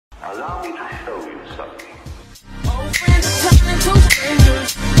Allow me to show you something. Old friends are turning to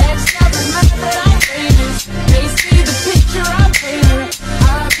strangers. Ex-lovers remember that I'm famous. They see the picture I painted.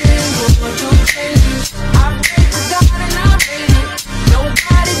 I've been going through changes. I pray to God and I hate it.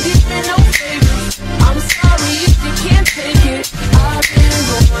 Nobody gives me no favors. I'm sorry if you can't take it. I've been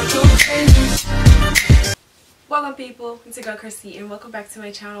going through changes. Welcome people, it's your girl Krissy and welcome back to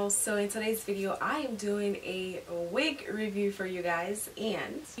my channel. So in today's video I am doing a wig review for you guys,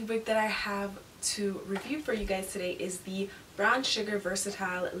 and the wig that I have to review for you guys today is the Brown Sugar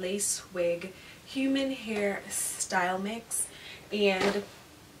Versatile Lace Wig Human Hair Style Mix, and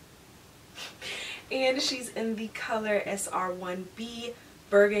she's in the color SR1B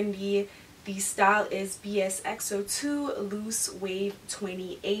Burgundy. The style is BSX02 Loose Wave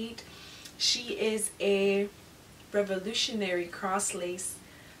 28. She is a revolutionary cross lace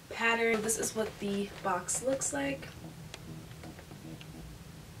pattern. This is what the box looks like.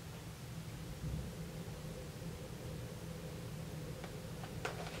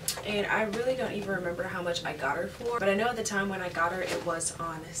 And I really don't even remember how much I got her for, but I know at the time when I got her it was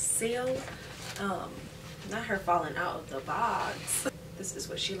on sale. Not her falling out of the box. This is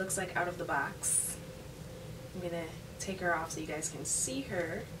what she looks like out of the box. I'm gonna take her off so you guys can see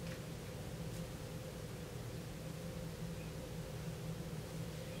her.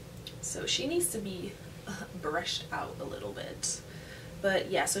 So she needs to be brushed out a little bit. But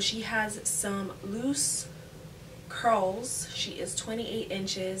yeah, so she has some loose curls. She is 28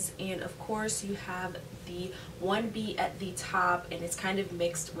 inches, and of course you have the 1B at the top, and it's kind of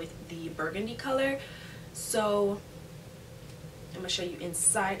mixed with the burgundy color. So I'm going to show you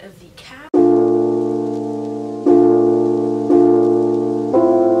inside of the cap.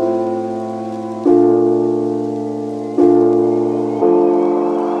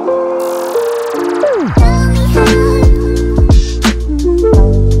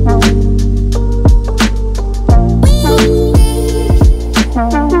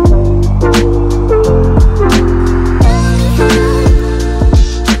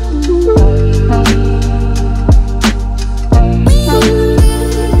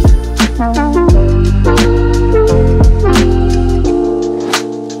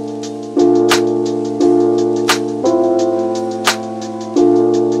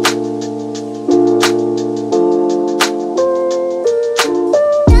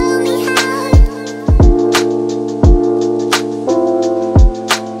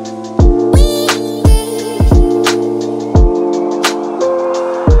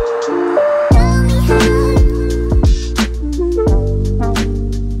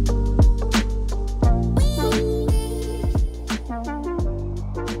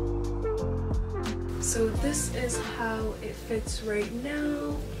 So this is how it fits right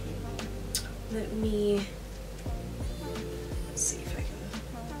now. Let me see if I can.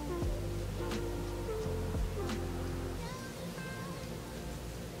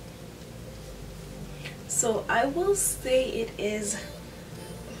 So I will say it is,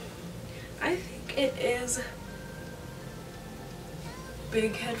 I think it is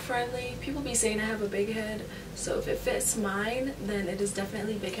big head friendly. People be saying I have a big head, so if it fits mine then it is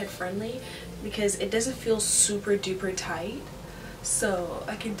definitely big head friendly, because it doesn't feel super duper tight. So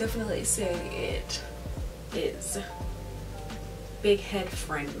I can definitely say it is big head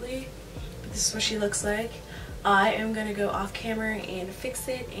friendly. But this is what she looks like. I am gonna go off camera and fix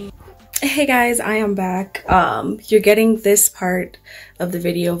it. And hey guys, I am back. You're getting this part of the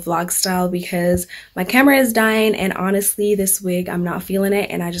video vlog style because my camera is dying, and honestly this wig, I'm not feeling it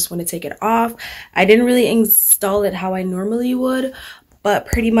and I just want to take it off. I didn't really install it how I normally would, but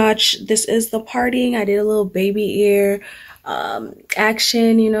pretty much this is the parting. I did a little baby ear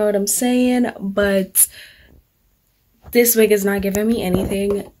action, you know what I'm saying, but this wig is not giving me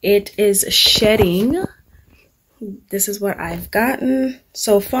anything. It is shedding. This is what I've gotten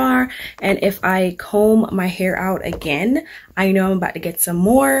so far, and if I comb my hair out again, I know I'm about to get some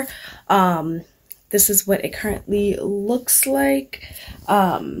more. This is what it currently looks like.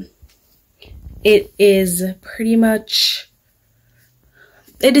 It is pretty much,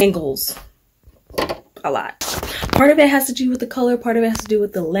 it angles a lot. Part of it has to do with the color, part of it has to do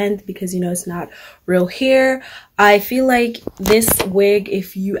with the length, because you know it's not real hair. I feel like this wig,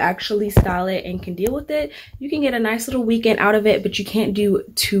 if you actually style it and can deal with it, you can get a nice little weekend out of it, but you can't do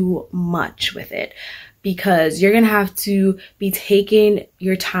too much with it because you're gonna have to be taking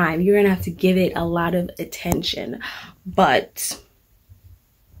your time. You're gonna have to give it a lot of attention. But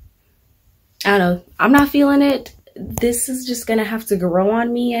I don't know, I'm not feeling it. this is just gonna have to grow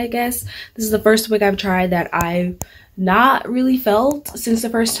on me, I guess. This is the first wig I've tried that I've not really felt since the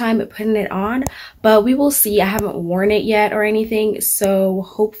first time putting it on, but we will see. I haven't worn it yet or anything, so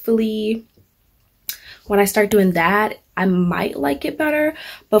hopefully when I start doing that, I might like it better.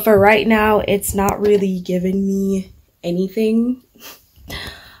 But for right now, it's not really giving me anything.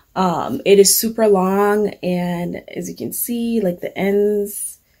 It is super long, and as you can see, like the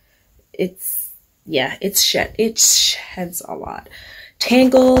ends, it sheds a lot.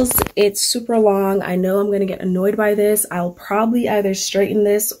 Tangles, it's super long. I know I'm gonna get annoyed by this. I'll probably either straighten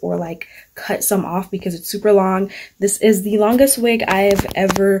this or like cut some off because it's super long. This is the longest wig I have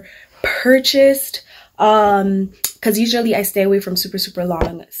ever purchased, because usually I stay away from super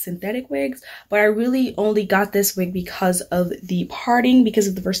long synthetic wigs, but I really only got this wig because of the parting, because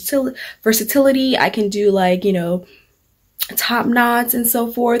of the versatility. I can do, like, you know, top knots and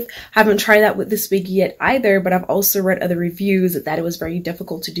so forth. Haven't tried that with this wig yet either, but I've also read other reviews that it was very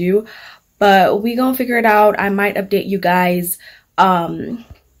difficult to do. But we gonna figure it out. I might update you guys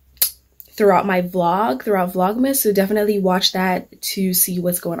throughout my vlog, throughout Vlogmas, so definitely watch that to see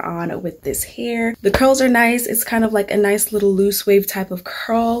what's going on with this hair. The curls are nice. It's kind of like a nice little loose wave type of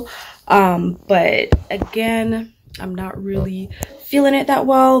curl, but again, I'm not really feeling it that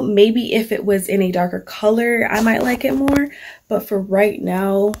well. Maybe if it was in a darker color, I might like it more, but for right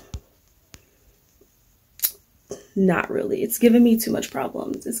now, not really. It's giving me too much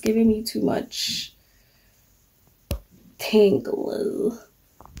problems. It's giving me too much tangle.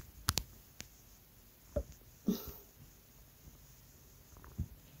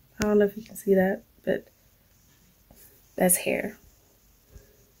 I don't know if you can see that, but that's hair.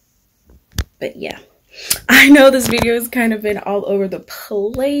 But yeah, I know this video has kind of been all over the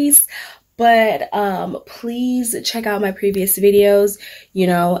place, but please check out my previous videos, you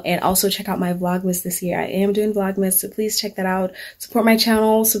know, and also check out my Vlogmas this year. I am doing Vlogmas, so please check that out. Support my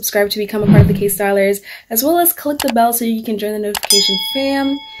channel, subscribe to become a part of the K-Stylers, as well as click the bell so you can join the notification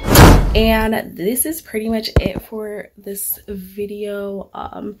fam. And this is pretty much it for this video.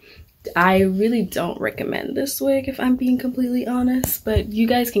 I really don't recommend this wig, if I'm being completely honest, but you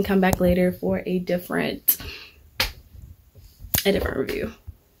guys can come back later for a different review.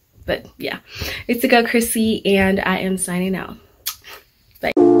 But yeah, it's your girl Krissy, and I am signing out.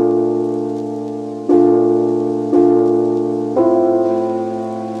 Bye.